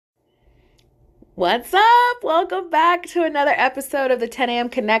What's up? Welcome back to another episode of the 10 a.m.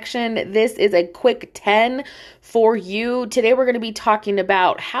 Connection. This is a quick 10 for you. Today we're going to be talking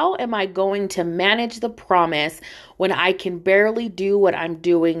about how am I going to manage the promise when I can barely do what I'm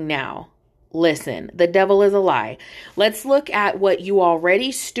doing now? Listen, the devil is a lie. Let's look at what you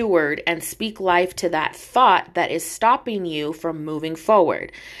already steward and speak life to that thought that is stopping you from moving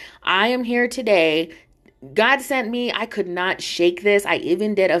forward. I am here today. God sent me. I could not shake this. I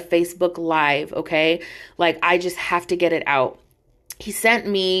even did a Facebook Live, okay? Like, I just have to get it out. He sent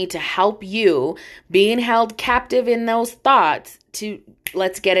me to help you being held captive in those thoughts to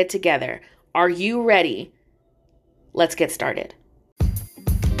let's get it together. Are you ready? Let's get started.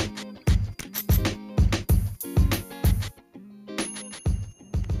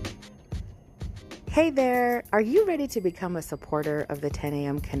 Hey there. Are you ready to become a supporter of the 10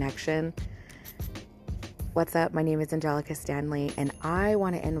 a.m. Connection? What's up? My name is Angelica Stanley, and I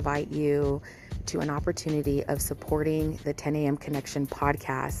want to invite you to an opportunity of supporting the 10 a.m. Connection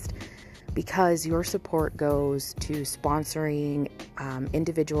podcast because your support goes to sponsoring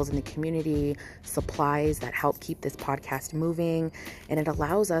individuals in the community, supplies that help keep this podcast moving, and it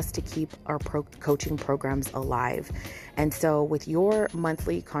allows us to keep our coaching programs alive. And so with your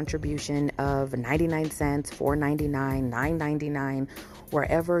monthly contribution of 99 cents, $4.99, $9.99,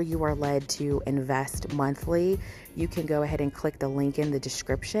 wherever you are led to invest monthly, you can go ahead and click the link in the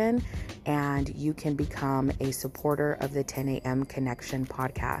description and you can become a supporter of the 10 a.m. Connection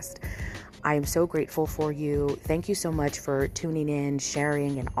podcast. I am so grateful for you. Thank you so much for tuning in,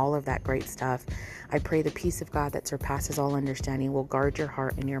 sharing, and all of that great stuff. I pray the peace of God that surpasses all understanding will guard your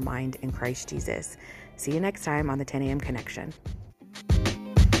heart and your mind in Christ Jesus. See you next time on the 10 a.m. Connection.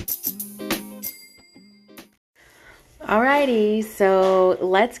 Alrighty, so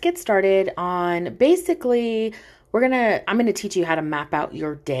let's get started on basically I'm gonna teach you how to map out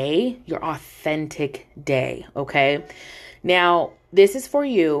your day, your authentic day, okay? Now, this is for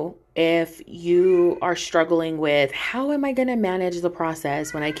you if you are struggling with how am I gonna manage the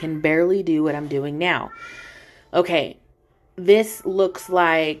process when I can barely do what I'm doing now? Okay, this looks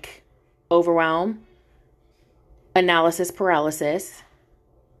like overwhelm, analysis paralysis,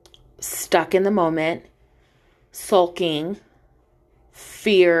 stuck in the moment, sulking,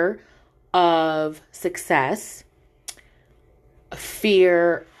 fear of success,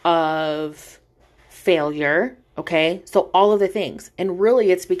 fear of failure, okay? So all of the things. And really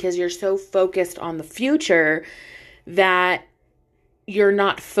it's because you're so focused on the future that you're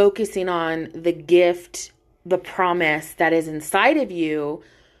not focusing on the gift, the promise that is inside of you.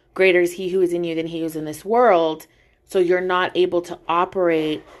 Greater is he who is in you than he who is in this world. So you're not able to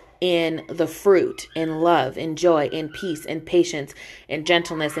operate in the fruit, in love, in joy, in peace, in patience, in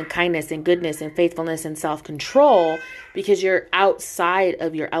gentleness, in kindness, in goodness, in faithfulness, and self-control, because you're outside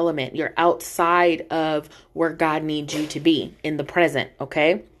of your element. You're outside of where God needs you to be in the present,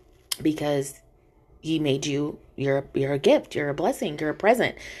 okay? Because he made you, you're a gift, you're a blessing, you're a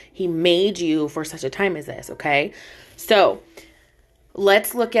present. He made you for such a time as this, okay? So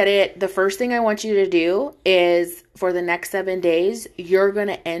let's look at it. The first thing I want you to do is for the next 7 days, you're going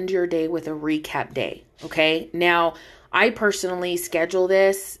to end your day with a recap day. Okay. Now, I personally schedule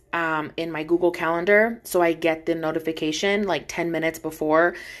this in my Google Calendar, so I get the notification like 10 minutes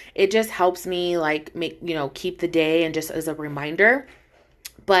before. It just helps me keep the day and just as a reminder.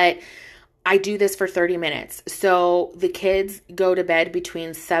 But I do this for 30 minutes. So the kids go to bed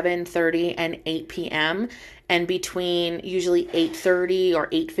between 7:30 and 8 p.m. and between usually 8:30 or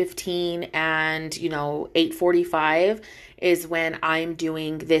 8:15 and 8:45 is when I'm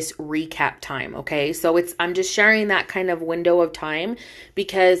doing this recap time, okay? So I'm just sharing that kind of window of time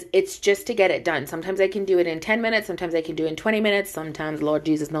because it's just to get it done. Sometimes I can do it in 10 minutes, sometimes I can do it in 20 minutes, sometimes Lord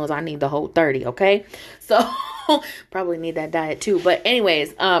Jesus knows I need the whole 30, okay? So probably need that diet too. But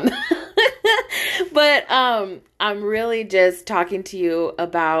anyways, I'm really just talking to you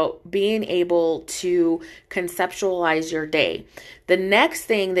about being able to conceptualize your day. The next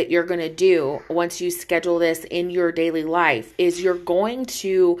thing that you're going to do once you schedule this in your daily life is you're going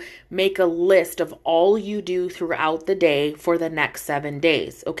to make a list of all you do throughout the day for the next 7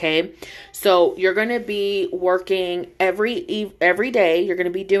 days. Okay. So you're going to be working every day. You're going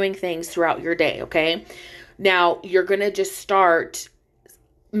to be doing things throughout your day. Okay. Now you're going to just start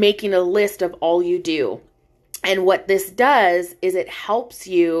making a list of all you do. And what this does is it helps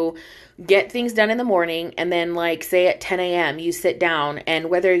you get things done in the morning. And then say at 10 a.m., you sit down, and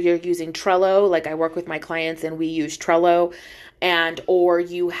whether you're using Trello, like I work with my clients and we use Trello, or I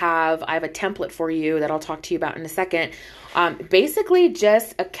have a template for you that I'll talk to you about in a second. Basically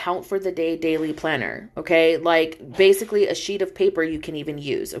just account for the day daily planner. Okay. Like basically a sheet of paper you can even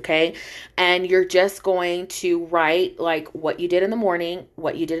use. Okay. And you're just going to write like what you did in the morning,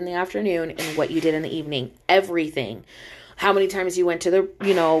 what you did in the afternoon, and what you did in the evening, everything. How many times you went to the,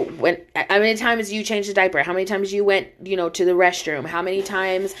 how many times you changed the diaper, how many times you went, to the restroom, how many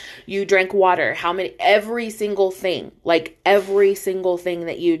times you drank water, every single thing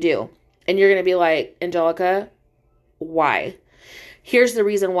that you do. And you're going to be like, Angelica, why? Here's the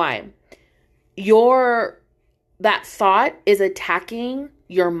reason why. That thought is attacking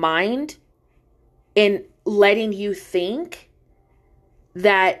your mind and letting you think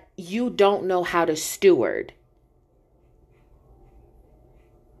that you don't know how to steward.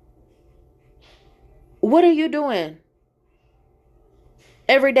 What are you doing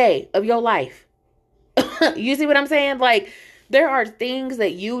every day of your life? You see what I'm saying? Like, there are things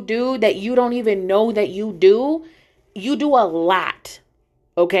that you do that you don't even know that you do. You do a lot,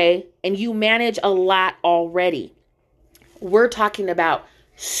 okay? And you manage a lot already. We're talking about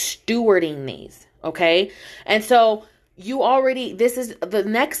stewarding these, okay? And so this is the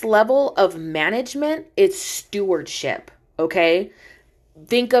next level of management. It's stewardship, okay?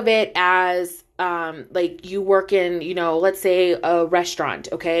 Think of it as like you work in, let's say a restaurant,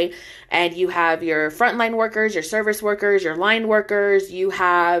 okay? And you have your frontline workers, your service workers, your line workers, you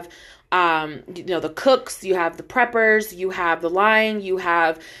have, the cooks, you have the preppers, you have the line, you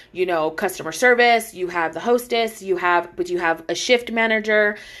have, customer service, you have the hostess, you have a shift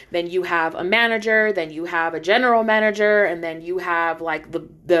manager, then you have a manager, then you have a general manager, and then you have like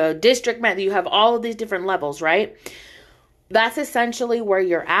the district manager, you have all of these different levels, right? That's essentially where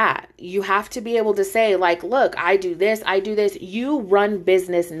you're at. You have to be able to say like, look, I do this. You run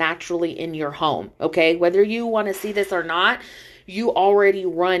business naturally in your home. Okay. Whether you want to see this or not, you already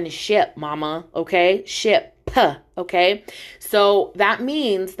run ship, mama. Okay. Ship. Okay. So that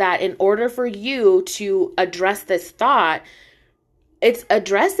means that in order for you to address this thought, it's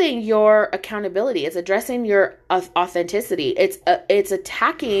addressing your accountability. It's addressing your authenticity. It's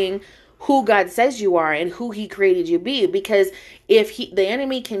attacking who God says you are and who he created you to be. Because if the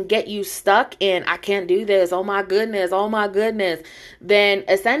enemy can get you stuck in, I can't do this, oh my goodness, then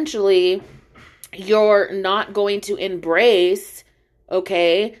essentially you're not going to embrace,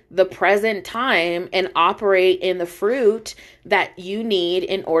 okay, the present time and operate in the fruit that you need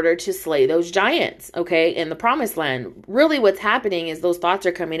in order to slay those giants, okay, in the promised land. Really what's happening is those thoughts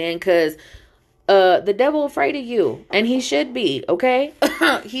are coming in because the devil afraid of you, and he should be, okay?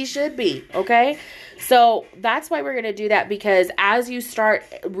 He should be, okay? So that's why we're going to do that, because as you start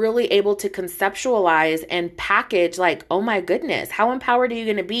really able to conceptualize and package, like, oh my goodness, how empowered are you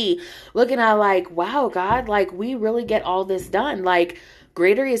going to be looking at like, wow, God, like we really get all this done. Like,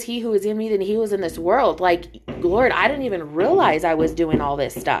 greater is he who is in me than he who is in this world. Like, Lord, I didn't even realize I was doing all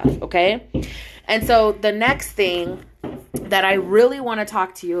this stuff, okay? And so the next thing that I really want to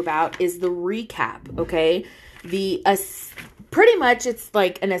talk to you about is the recap, okay? Pretty much it's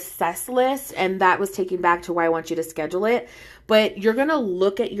like an assess list, and that was taken back to why I want you to schedule it. But you're going to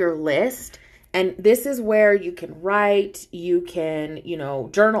look at your list, and this is where you can write, you can,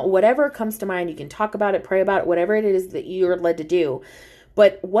 journal, whatever comes to mind. You can talk about it, pray about it, whatever it is that you're led to do.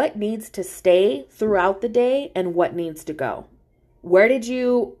 But what needs to stay throughout the day and what needs to go? Where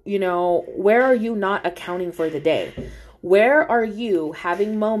are you not accounting for the day? Where are you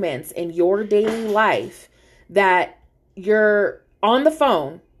having moments in your daily life that you're on the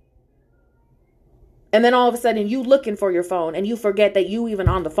phone and then all of a sudden you looking for your phone and you forget that you even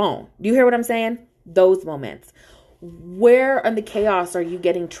on the phone? Do you hear what I'm saying? Those moments. Where in the chaos are you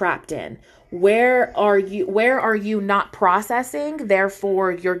getting trapped in? Where are you not processing?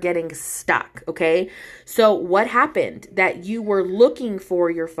 Therefore, you're getting stuck. Okay. So what happened that you were looking for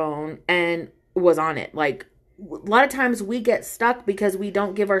your phone and was on it? Like, a lot of times we get stuck because we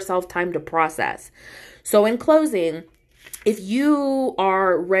don't give ourselves time to process. So in closing, if you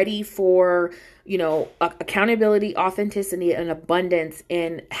are ready for, accountability, authenticity, and abundance,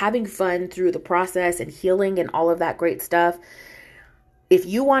 and having fun through the process and healing and all of that great stuff, if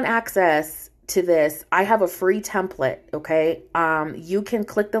you want access to this, I have a free template, okay? You can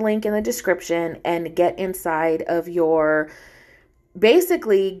click the link in the description and get inside of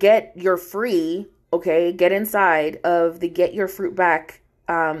get your free, okay? Get inside of the Get Your Fruit Back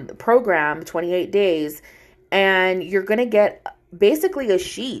program, 28 days, and you're going to get basically a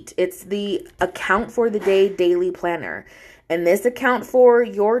sheet. It's the Account for the Day Daily Planner. And this Account for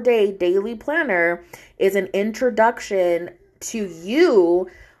Your Day Daily Planner is an introduction to you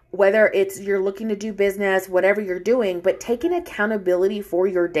whether it's you're looking to do business, whatever you're doing, but taking accountability for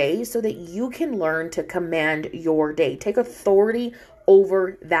your day so that you can learn to command your day. Take authority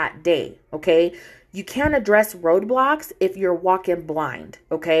over that day, okay? You can't address roadblocks if you're walking blind,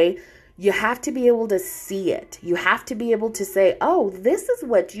 okay? You have to be able to see it. You have to be able to say, oh, this is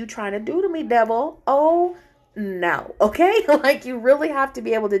what you trying to do to me, devil. Oh, no, okay? Like, you really have to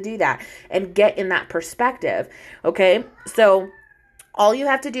be able to do that and get in that perspective, okay? So all you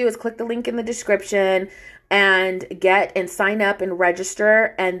have to do is click the link in the description and get and sign up and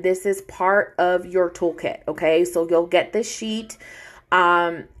register. And this is part of your toolkit, okay? So you'll get this sheet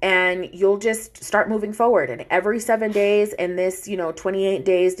and you'll just start moving forward. And every 7 days in this, 28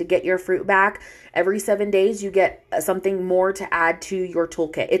 days to get your fruit back, every 7 days you get something more to add to your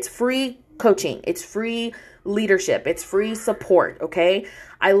toolkit. It's free coaching. It's free leadership. It's free support, okay?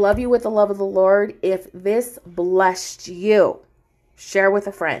 I love you with the love of the Lord. If this blessed you, share with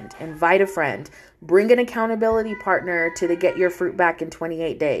a friend, invite a friend, bring an accountability partner to the Get Your Fruit Back in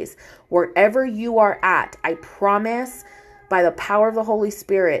 28 days. Wherever you are at, I promise by the power of the Holy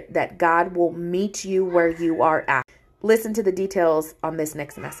Spirit that God will meet you where you are at. Listen to the details on this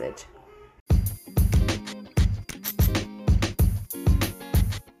next message.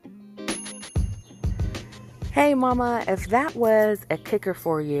 Hey, mama, if that was a kicker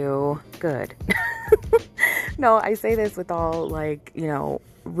for you, good. No, I say this with all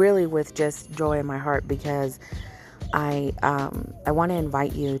really with just joy in my heart, because I want to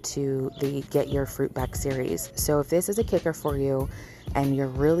invite you to the Get Your Fruit Back series. So if this is a kicker for you and you're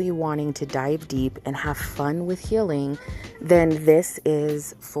really wanting to dive deep and have fun with healing, then this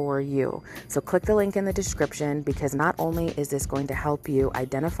is for you. So click the link in the description, because not only is this going to help you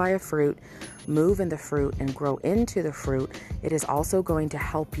identify a fruit, move in the fruit, and grow into the fruit, it is also going to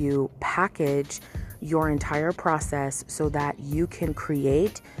help you package your entire process so that you can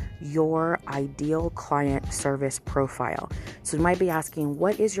create your ideal client service profile. So you might be asking,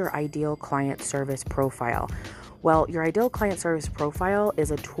 what is your ideal client service profile? Well, your ideal client service profile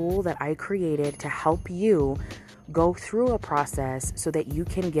is a tool that I created to help you go through a process so that you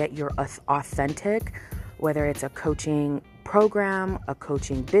can get your authentic, whether it's a coaching program, a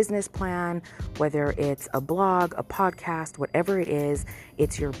coaching business plan, whether it's a blog, a podcast, whatever it is,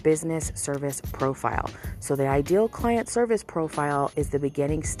 it's your business service profile. So the ideal client service profile is the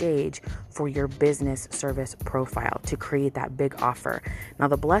beginning stage for your business service profile to create that big offer. Now,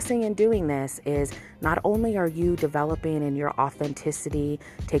 the blessing in doing this is not only are you developing in your authenticity,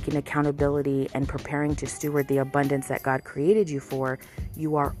 taking accountability, and preparing to steward the abundance that God created you for,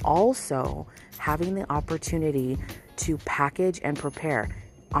 you are also having the opportunity to package and prepare.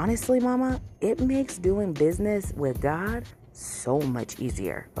 Honestly, mama, it makes doing business with God so much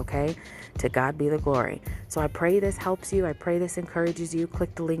easier, okay? To God be the glory. So I pray this helps you. I pray this encourages you.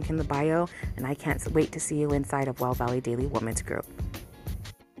 Click the link in the bio, and I can't wait to see you inside of Well Valley Daily Women's Group.